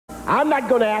I'm not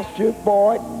going to ask you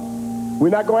for it. We're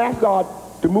not going to ask God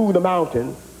to move the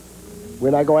mountain.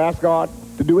 We're not going to ask God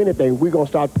to do anything. We're going to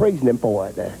start praising him for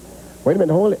it. Wait a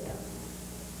minute, hold it.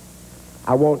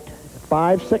 I want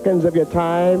 5 seconds of your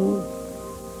time.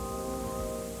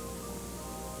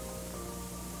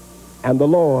 And the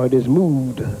Lord is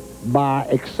moved by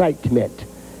excitement,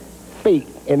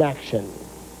 faith in action.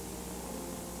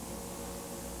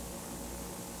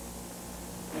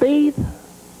 Faith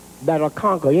that'll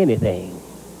conquer anything.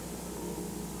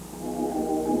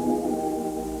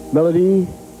 Melody,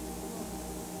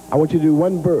 I want you to do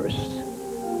one verse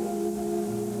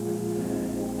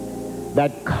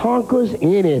that conquers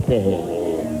anything.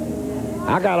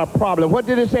 I got a problem. What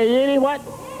did it say? Any what?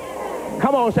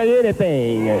 Come on, say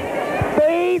anything.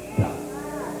 Faith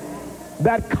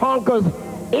that conquers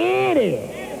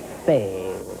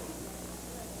anything.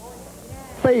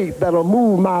 Faith that'll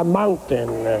move my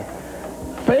mountain.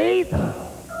 Faith.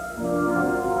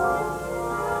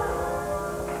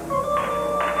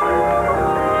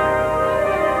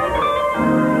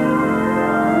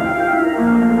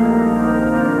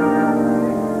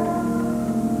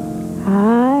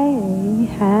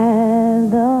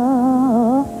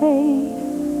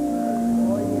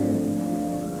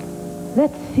 That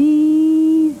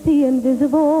sees the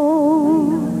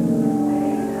invisible,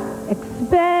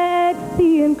 expects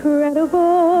the incredible,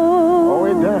 Oh,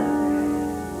 it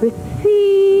does.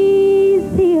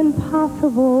 receives the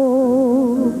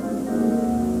impossible.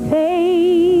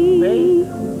 Faith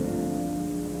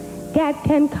that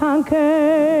can conquer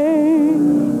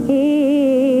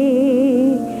anything.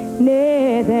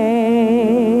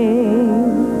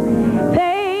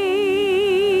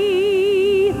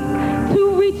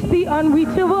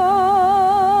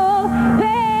 Unreachable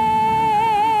faith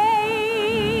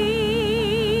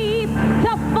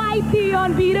to fight the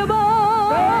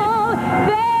unbeatable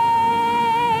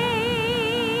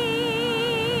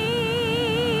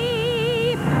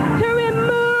faith to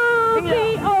remove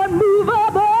the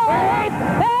unmovable faith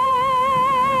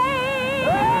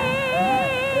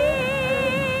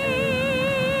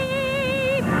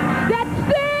that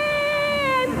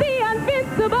stands the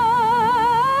invincible.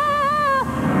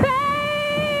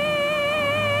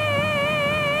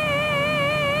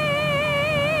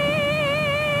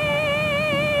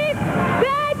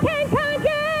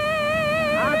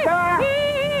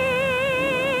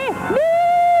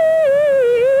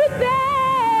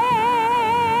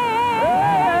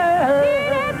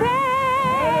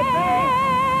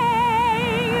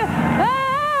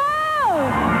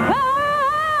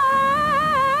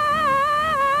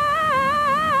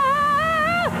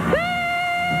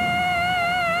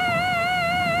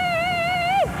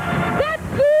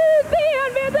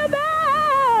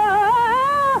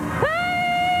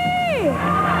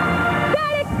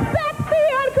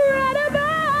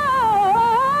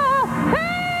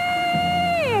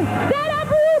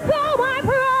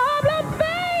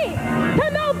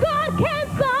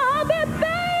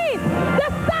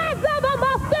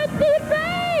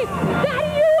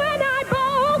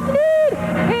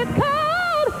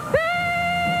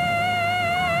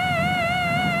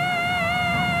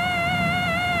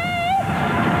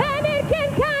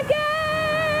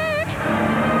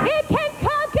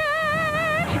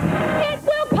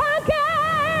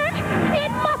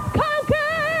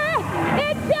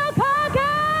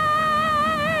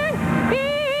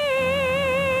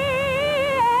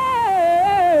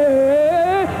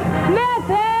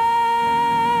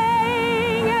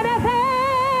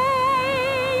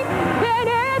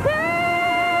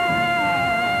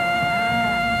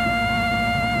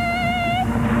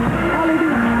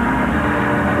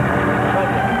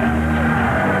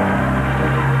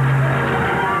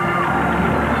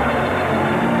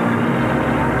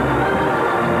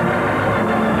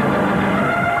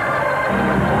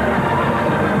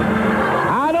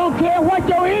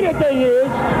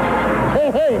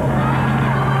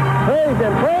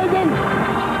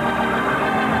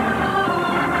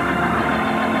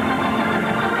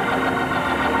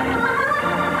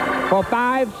 For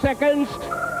 5 seconds,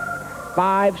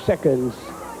 5 seconds,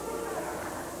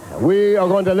 we are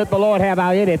going to let the Lord have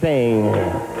our anything.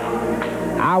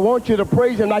 I want you to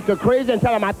praise him like you're crazy and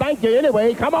tell him I thank you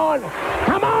anyway. Come on,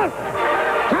 come on,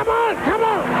 come on, come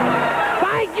on.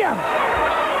 Thank you.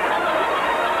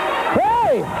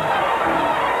 Hey,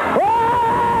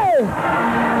 hey,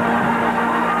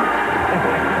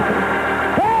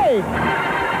 hey.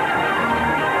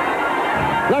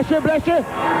 Bless you, bless you.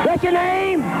 Bless your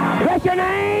name. Bless your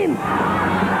name.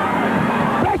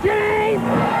 Bless your name.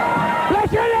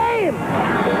 Bless your name.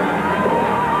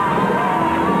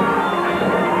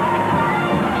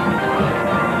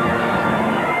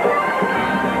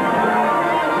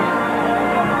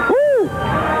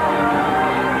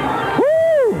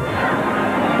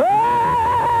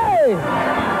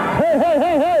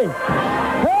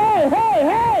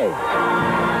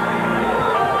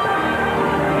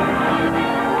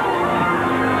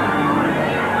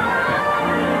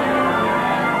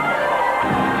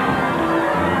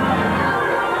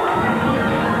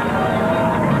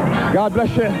 God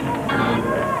bless you.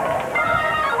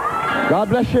 God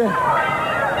bless you.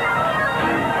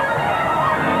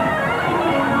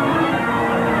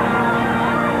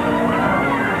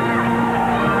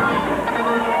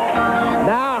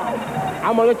 Now,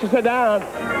 I'm going to let you sit down.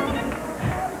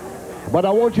 But I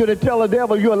want you to tell the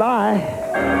devil you're a lie.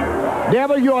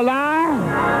 Devil, you're a lie.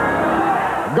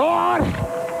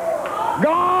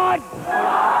 God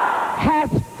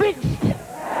has fixed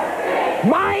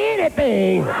my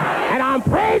anything. And I'm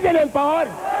praising him for it.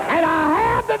 And I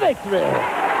have the victory.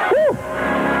 Woo.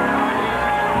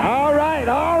 All right,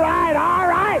 all right, all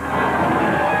right.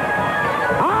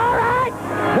 All right.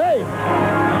 Hey.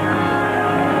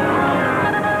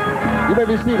 You may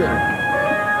be seated.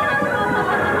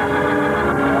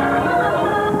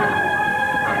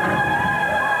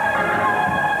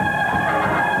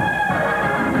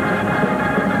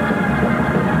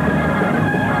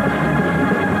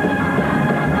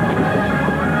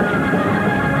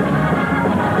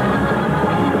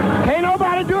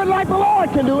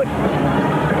 Can do it.